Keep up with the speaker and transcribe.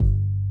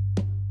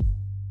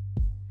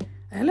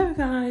Hello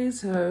guys,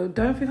 so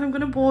don't think I'm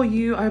going to bore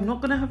you. I'm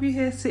not going to have you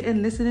here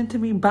sitting listening to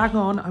me bang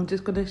on. I'm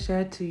just going to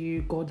share to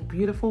you God's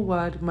beautiful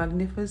word,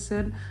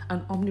 magnificent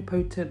and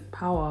omnipotent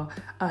power,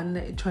 and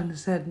let it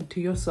transcend to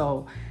your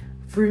soul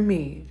through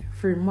me,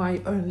 through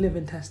my own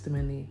living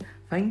testimony.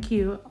 Thank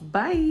you.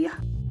 Bye.